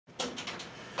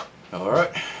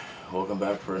Alright, welcome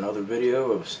back for another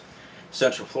video of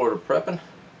Central Florida prepping.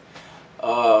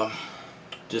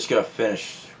 Just got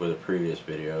finished with a previous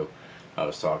video. I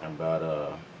was talking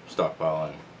about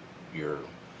stockpiling your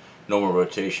normal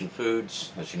rotation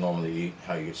foods that you normally eat,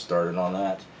 how you get started on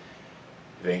that.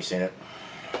 If you ain't seen it,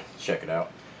 check it out.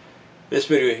 This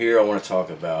video here I want to talk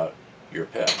about your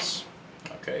pets.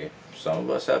 Okay, some of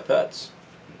us have pets,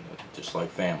 just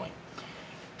like family.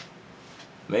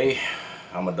 Me,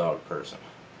 I'm a dog person,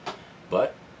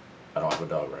 but I don't have a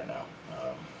dog right now.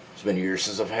 It's been years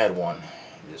since I've had one.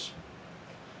 Just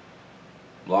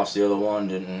lost the other one,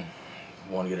 didn't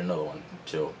want to get another one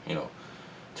until I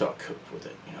coped with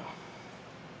it,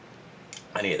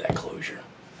 I needed that closure.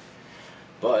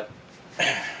 But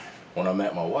when I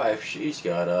met my wife, she's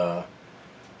got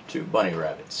 2 bunny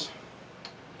rabbits.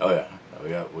 Oh yeah,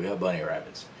 we got bunny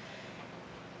rabbits.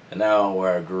 And now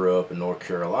where I grew up in North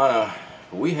Carolina,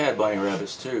 we had bunny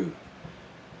rabbits too,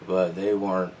 but they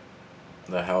weren't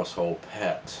the household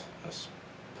pet. Let's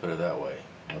put it that way.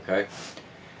 Okay.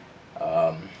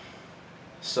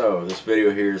 So this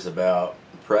video here is about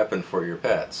prepping for your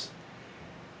pets.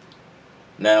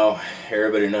 Now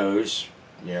everybody knows,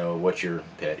 what your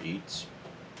pet eats.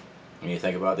 And you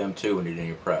think about them too when you're doing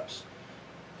your preps,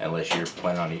 unless you're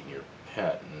planning on eating your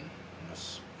pet, and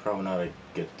that's probably not a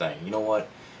good thing. You know what?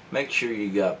 Make sure you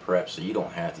got prep so you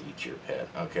don't have to eat your pet.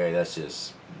 Okay, that's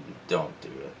just, don't do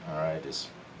it. Alright, just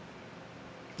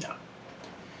no.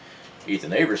 Eat the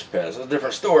neighbor's pet, it's a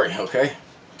different story. Okay.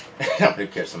 I'm gonna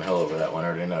catch some hell over that one, I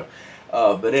already know.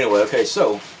 But anyway, okay,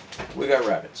 so we got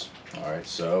rabbits. Alright,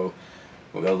 so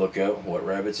we gotta look at what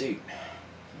rabbits eat.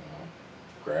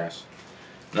 Grass.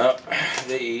 No,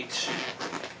 they eat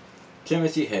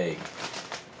Timothy hay.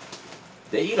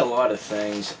 They eat a lot of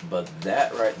things, but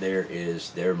that right there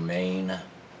is their main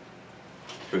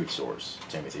food source,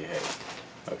 Timothy hay.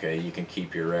 Okay, you can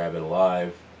keep your rabbit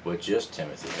alive with just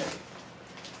Timothy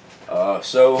hay.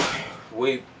 So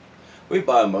we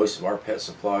buy most of our pet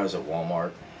supplies at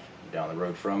Walmart down the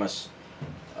road from us.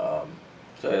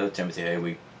 So Timothy hay,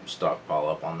 we stockpile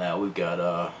up on that. We've got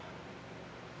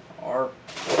our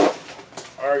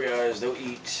guys, they'll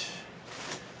eat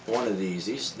one of these.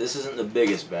 This isn't the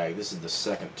biggest bag, this is the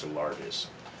second to largest.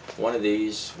 One of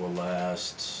these will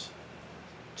last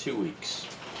 2 weeks.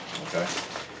 Okay,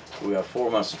 we have 4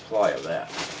 months supply of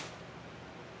that.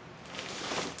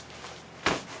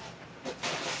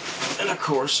 And of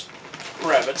course,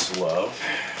 rabbits love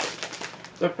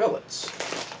their pellets.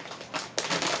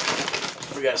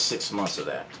 We got 6 months of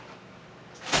that.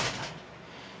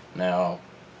 Now,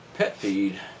 pet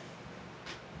feed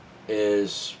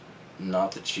is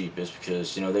not the cheapest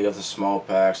because they got the small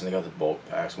packs and they got the bulk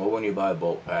packs. Well, when you buy a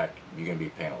bulk pack, you're gonna be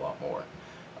paying a lot more.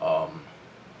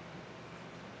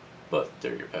 But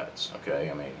they're your pets,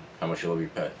 okay? I mean, how much you love your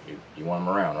pet? You want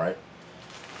them around, right?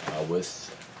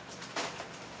 With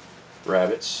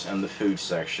rabbits and the food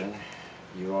section,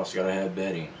 you also gotta have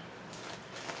bedding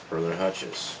for their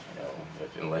hutches.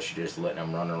 Unless you're just letting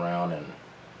them run around and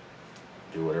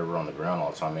do whatever on the ground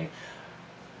all the time. I mean,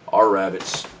 our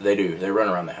rabbits, they run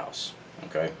around the house.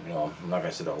 Okay, I'm not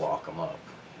gonna say to lock them up.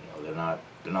 They're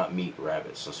not meat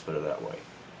rabbits. Let's put it that way.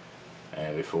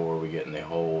 And before we get in the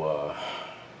whole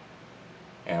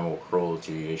animal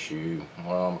cruelty issue,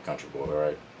 well, I'm a country boy, all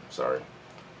right. Sorry,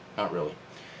 not really.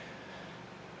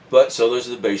 But so those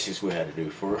are the basics we had to do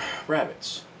for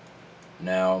rabbits.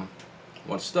 Now,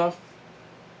 when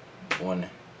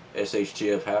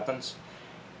Shtf happens,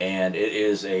 and it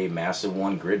is a massive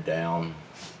one, grid down,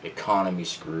 economy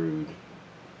screwed,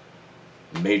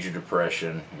 major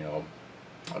depression,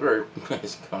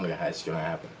 it's gonna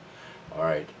happen.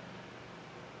 Alright,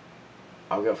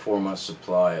 I've got 4 months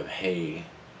supply of hay,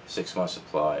 6 months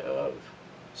supply of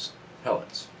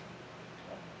pellets.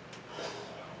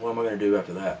 What am I gonna do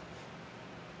after that?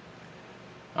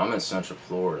 I'm in Central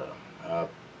Florida.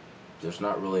 There's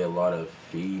not really a lot of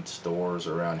feed stores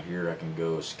around here I can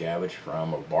go scavenge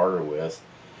from or barter with.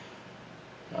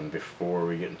 And before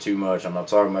we get too much, I'm not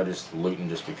talking about just looting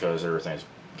just because everything's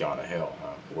gone to hell.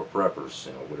 We're preppers,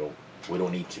 we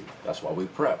don't need to. That's why we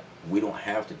prep. We don't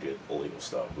have to do illegal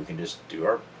stuff. We can just do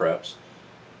our preps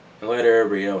and let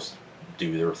everybody else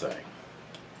do their thing.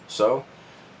 So,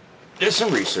 did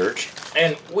some research,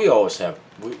 and we always have.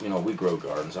 We grow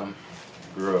gardens. I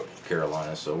grew up in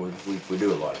Carolina, so we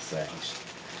do a lot of things.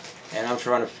 And I'm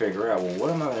trying to figure out, well, what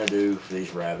am I going to do for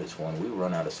these rabbits when we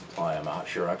run out of supply? I'm not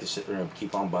sure I can sit there and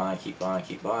keep on buying, keep buying,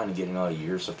 and get another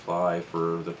year's supply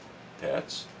for the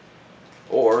pets.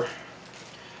 Or,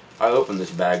 I open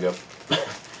this bag up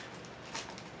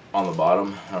on the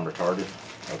bottom. I'm retarded.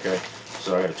 Okay,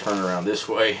 so I got to turn around this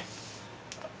way.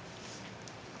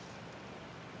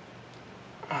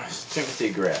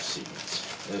 Timothy grass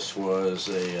seeds. This was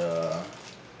a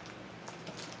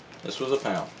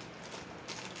pound.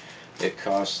 It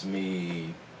cost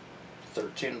me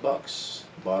 13 bucks.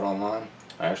 Bought online.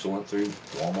 I actually went through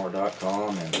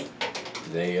Walmart.com, and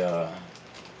they,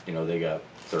 you know, they got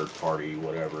third party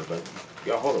whatever, but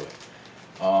got a hold of it.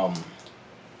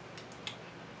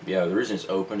 Yeah, the reason it's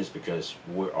open is because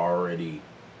we're already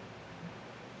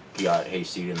got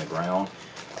hayseed in the ground.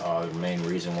 The main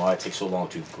reason why it takes so long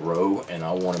to grow, and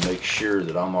I want to make sure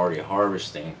that I'm already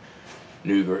harvesting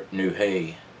new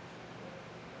hay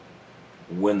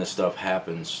when the stuff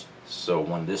happens. So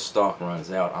when this stock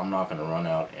runs out, I'm not going to run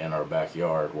out in our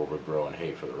backyard where we're growing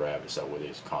hay for the rabbits. That way they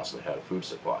just constantly have a food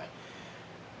supply.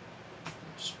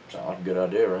 Sound like a good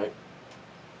idea, right?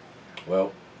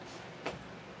 Well,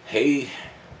 hay,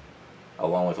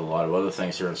 along with a lot of other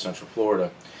things here in Central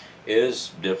Florida,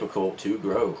 is difficult to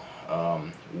grow.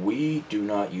 We do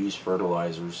not use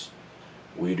fertilizers.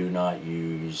 We do not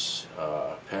use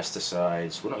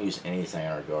pesticides. We don't use anything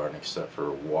in our garden except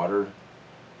for water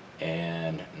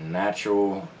and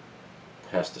natural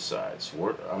pesticides.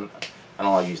 I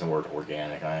don't like using the word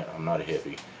organic. I'm not a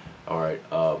hippie. Alright,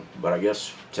 but I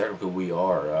guess technically we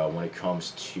are when it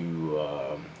comes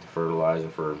to fertilizing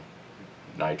for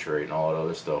nitrate and all that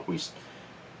other stuff.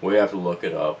 We have to look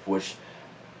it up, which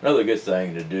another good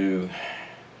thing to do,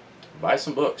 buy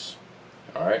some books.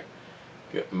 Alright,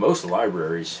 most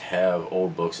libraries have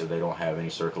old books that they don't have any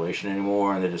circulation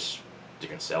anymore, and you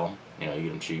can sell them. You know, you get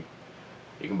them cheap.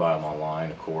 You can buy them online,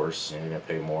 of course, and you're going to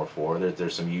pay more for it.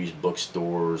 There's some used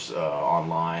bookstores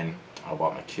online. I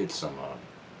bought my kids some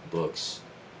books,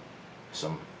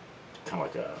 some kind of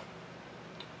like a,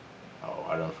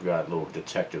 I forgot, little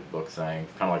detective book thing,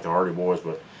 kind of like the Hardy Boys,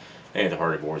 but they ain't the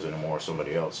Hardy Boys anymore,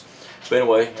 somebody else. But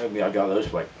anyway, I got those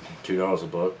for like $2 a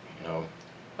book. You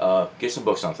know, get some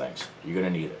books on things. You're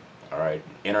going to need it. Alright,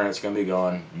 internet's going to be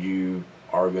gone. You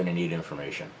are going to need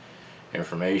information.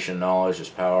 Information, knowledge is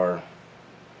power.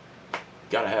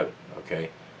 Gotta have it, okay?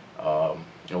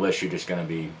 Unless you're just going to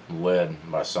be led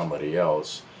by somebody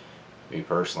else. Me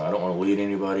personally, I don't want to lead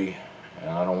anybody, and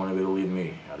I don't want to be able to lead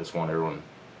me. I just want everyone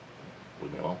to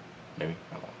leave me alone. Maybe,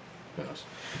 I don't know. Who knows?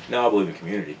 Now I believe in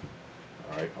community.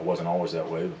 Alright, I wasn't always that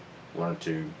way. Learned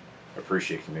to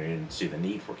appreciate community and see the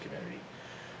need for community.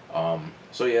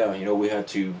 So yeah, you know, we had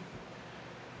to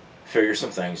figure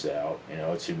some things out, you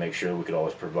know, to make sure we could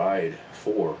always provide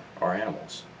for our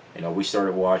animals. You know, we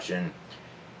started watching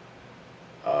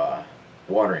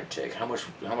water intake. How much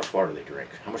water they drink?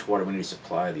 How much water we need to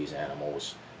supply these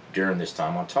animals during this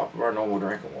time on top of our normal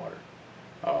drinking water?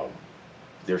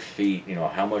 Their feet, you know,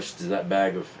 how much does that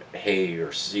bag of hay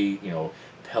or seed, you know,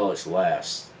 pellets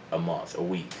last a month, a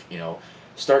week? You know,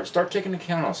 start taking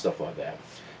account on stuff like that.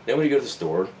 Then when you go to the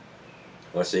store,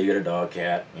 let's say you get a dog,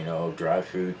 cat, you know, dry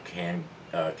food, canned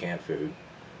food.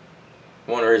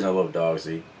 One reason I love dogs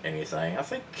to eat anything. I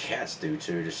think cats do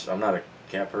too. Just, I'm not a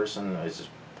cat person. It's just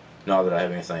not that I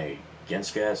have anything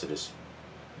against cats. It just,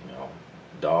 you know,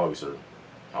 dogs are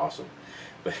awesome.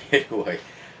 But anyway,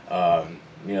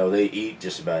 you know, they eat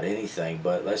just about anything.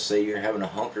 But let's say you're having to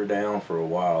hunker down for a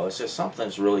while. Let's say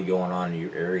something's really going on in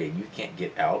your area and you can't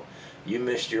get out. You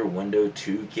missed your window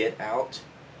to get out.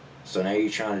 So now you're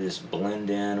trying to just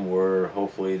blend in where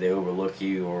hopefully they overlook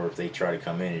you, or if they try to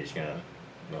come in, you're just going to,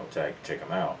 you know, take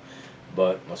them out.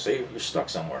 But let's say you're stuck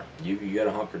somewhere. You got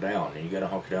to hunker down, and you got to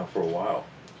hunker down for a while.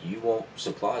 You want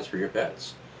supplies for your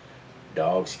pets.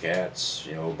 Dogs, cats,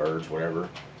 you know, birds, whatever.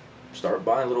 Start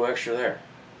buying a little extra there.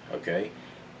 Okay?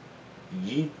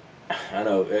 I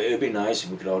know, it'd be nice if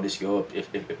we could all just go up.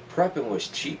 If prepping was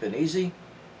cheap and easy,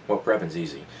 well, prepping's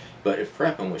easy. But if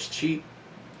prepping was cheap,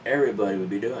 everybody would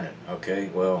be doing it. Okay?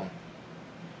 Well,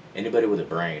 anybody with a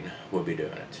brain would be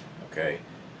doing it. Okay?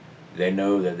 They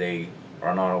know that they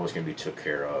are not always going to be took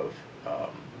care of.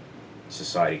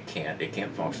 Society can't. It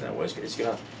can't function that way.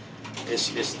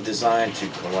 It's designed to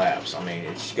collapse. I mean,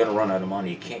 it's going to run out of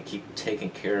money. You can't keep taking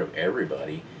care of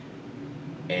everybody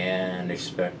and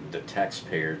expect the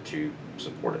taxpayer to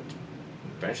support it.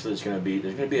 Eventually, there's going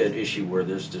to be an issue where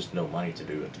there's just no money to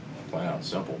do it. Plain out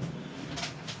simple.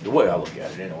 The way I look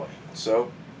at it, anyway.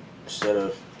 So instead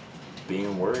of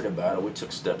being worried about it, we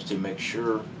took steps to make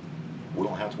sure we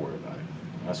don't have to worry about it.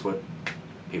 And that's what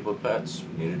people with pets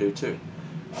need to do too.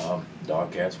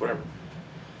 Dog, cats, whatever.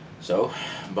 So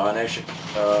buy an extra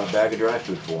bag of dry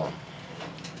food for them.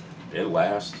 It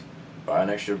lasts. Buy an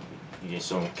extra, you know,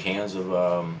 some cans of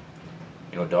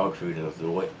you know, dog food,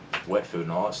 the wet food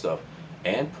and all that stuff,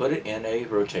 and put it in a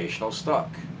rotational stock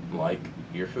like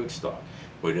your food stock.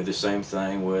 We do the same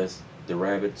thing with the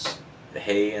rabbits, the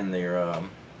hay, and their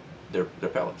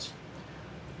pellets.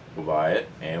 we'll buy it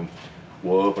and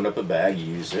we'll open up a bag,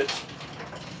 use it.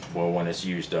 Well, when it's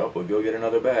used up, we'll go get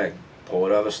another bag, pull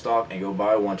it out of the stock, and go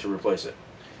buy one to replace it.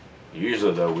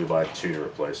 Usually, though, we buy two to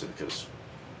replace it because,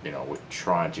 you know, we're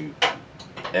trying to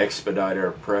expedite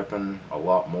our prepping a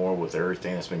lot more with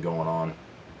everything that's been going on.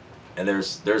 And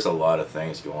there's a lot of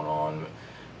things going on.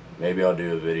 Maybe I'll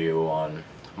do a video on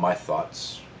my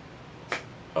thoughts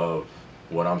of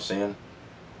what I'm seeing,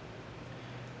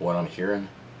 what I'm hearing,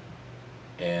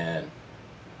 and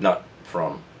not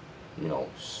from, you know,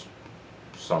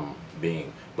 some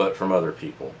being, but from other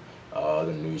people,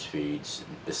 the news feeds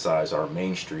besides our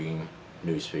mainstream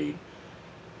news feed.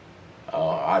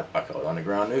 I call it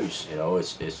underground news. You know,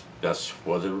 that's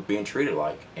what they're being treated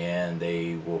like, and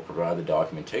they will provide the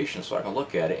documentation so I can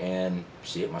look at it and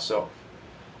see it myself.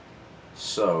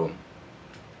 So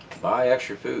buy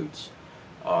extra foods.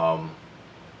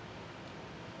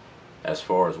 As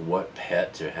far as what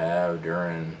pet to have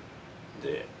during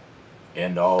the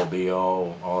end all be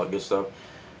all that good stuff,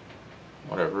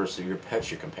 whatever, so your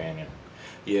pet's your companion.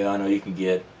 Yeah, I know you can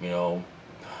get, you know,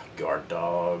 guard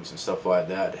dogs and stuff like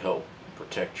that to help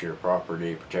protect your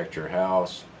property, protect your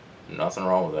house. Nothing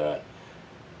wrong with that.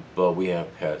 But we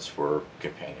have pets for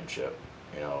companionship,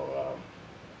 you know,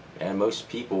 and most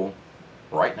people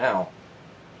right now,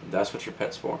 that's what your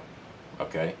pet's for.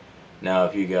 Okay, now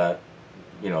if you got,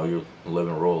 you know, you're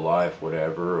living rural life,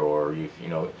 whatever, or you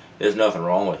know, there's nothing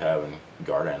wrong with having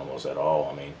guard animals at all.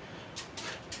 I mean,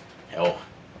 hell,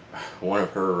 one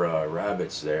of her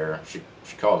rabbits there, she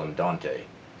calls him Dante.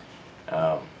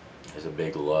 He's a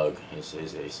big lug. He's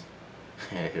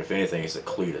if anything, he's a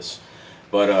Cletus.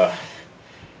 But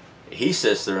he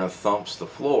sits there and thumps the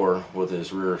floor with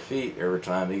his rear feet every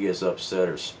time he gets upset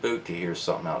or spooked to hear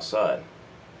something outside.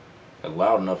 And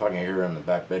loud enough I can hear it in the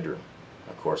back bedroom.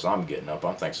 Of course, I'm getting up.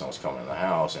 I'm thinking someone's coming in the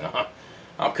house, and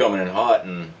I'm coming in hot,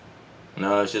 and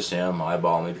no, it's just him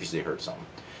eyeballing me because he heard something.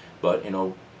 But, you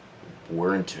know,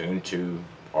 we're in tune to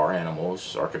our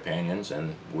animals, our companions,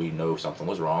 and we know something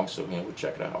was wrong, so, you know, we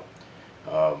check it out.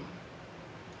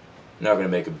 Not going to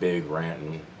make a big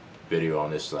ranting video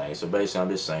on this thing, so basically I'm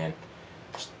just saying,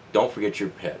 don't forget your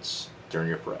pets during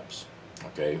your preps.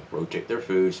 Okay, rotate their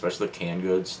food, especially the canned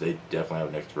goods. They definitely have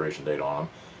an expiration date on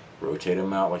them. Rotate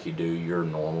them out like you do your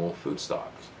normal food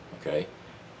stocks. Okay,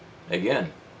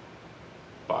 again,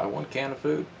 buy one can of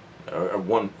food, or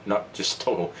one, not just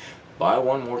total. Buy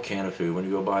one more can of food when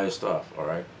you go buy his stuff. All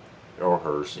right, or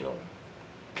hers. You know,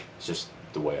 it's just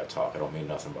the way I talk. I don't mean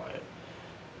nothing by it.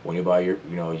 When you buy your,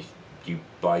 you know, you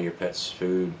buy your pet's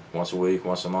food once a week,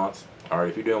 once a month. All right,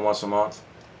 if you're doing once a month,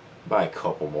 buy a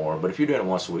couple more. But if you're doing it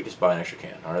once a week, just buy an extra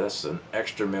can. All right, that's an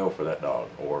extra meal for that dog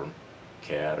or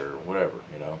cat or whatever.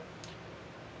 You know,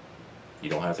 you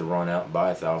don't have to run out and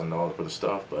buy $1,000 for the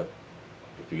stuff, but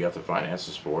if you got the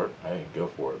finances for it, hey, go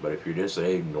for it. But if you're just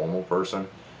a normal person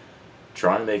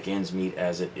trying to make ends meet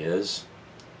as it is,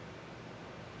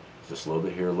 just a little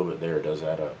bit here, a little bit there, it does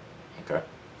add up. Okay.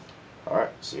 All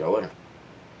right. See y'all later.